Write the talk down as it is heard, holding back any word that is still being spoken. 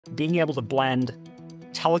Being able to blend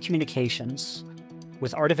telecommunications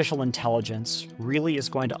with artificial intelligence really is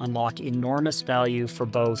going to unlock enormous value for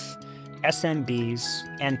both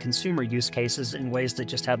SMBs and consumer use cases in ways that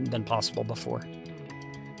just haven't been possible before.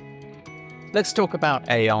 Let's talk about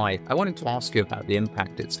AI. I wanted to ask you about the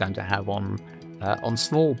impact it's going to have on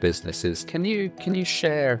small businesses. Can you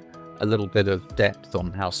share a little bit of depth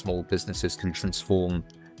on how small businesses can transform,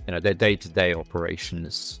 their day-to-day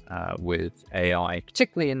operations with AI,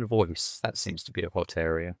 particularly in voice? That seems to be a hot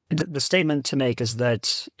area. The statement to make is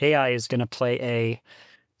that AI is going to play a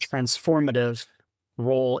transformative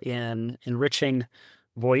role in enriching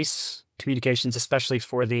voice communications, especially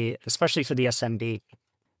for the SMB.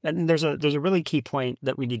 And there's a really key point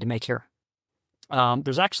that we need to make here.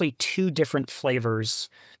 There's actually two different flavors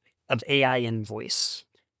of AI in voice.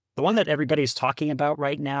 The one that everybody's talking about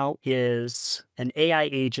right now is an AI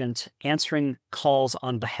agent answering calls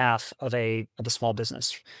on behalf of a small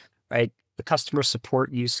business, right? The customer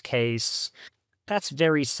support use case, that's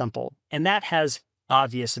very simple. And that has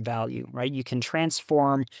obvious value, right? You can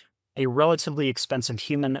transform a relatively expensive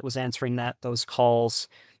human that was answering those calls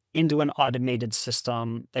into an automated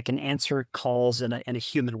system that can answer calls in a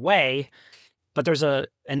human way. But there's an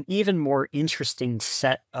even more interesting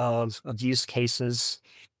set of use cases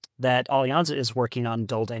that Alianza is working on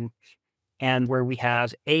building, and where we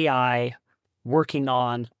have AI working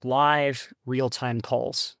on live real-time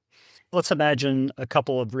calls. Let's imagine a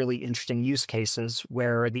couple of really interesting use cases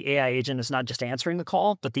where the AI agent is not just answering the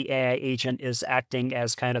call, but the AI agent is acting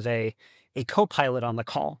as kind of a co-pilot on the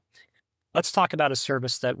call. Let's talk about a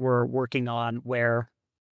service that we're working on where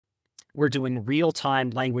we're doing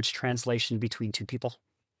real-time language translation between two people.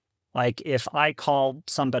 Like if I call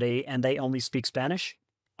somebody and they only speak Spanish,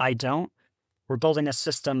 I don't. We're building a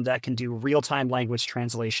system that can do real-time language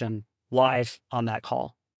translation live on that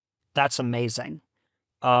call. That's amazing.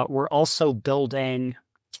 We're also building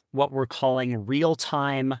what we're calling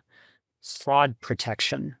real-time fraud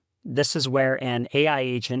protection. This is where an AI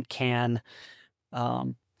agent can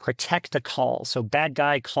protect a call. So bad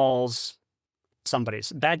guy calls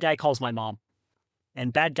my mom,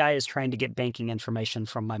 and bad guy is trying to get banking information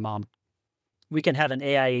from my mom. We can have an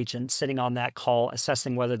AI agent sitting on that call,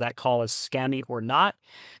 assessing whether that call is scammy or not,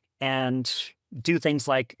 and do things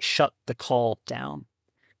like shut the call down.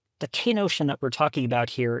 The key notion that we're talking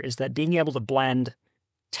about here is that being able to blend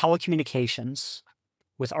telecommunications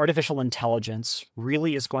with artificial intelligence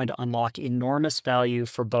really is going to unlock enormous value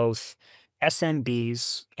for both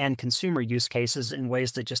SMBs and consumer use cases in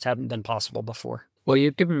ways that just haven't been possible before. Well,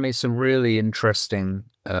 you've given me some really interesting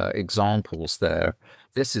examples there.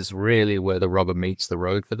 This is really where the rubber meets the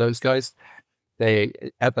road for those guys. They,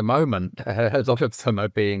 at the moment, a lot of them are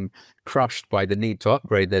being crushed by the need to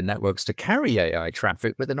upgrade their networks to carry AI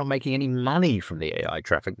traffic, but they're not making any money from the AI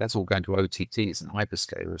traffic. That's all going to OTTs and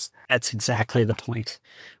hyperscalers. That's exactly the point,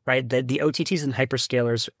 right? The OTTs and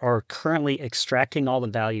hyperscalers are currently extracting all the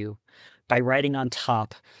value by riding on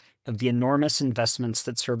top of the enormous investments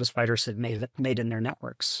that service providers have made in their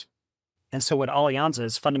networks. And so what Alianza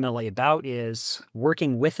is fundamentally about is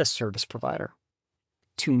working with a service provider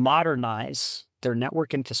to modernize their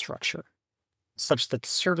network infrastructure such that the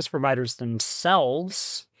service providers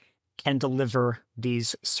themselves can deliver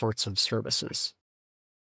these sorts of services.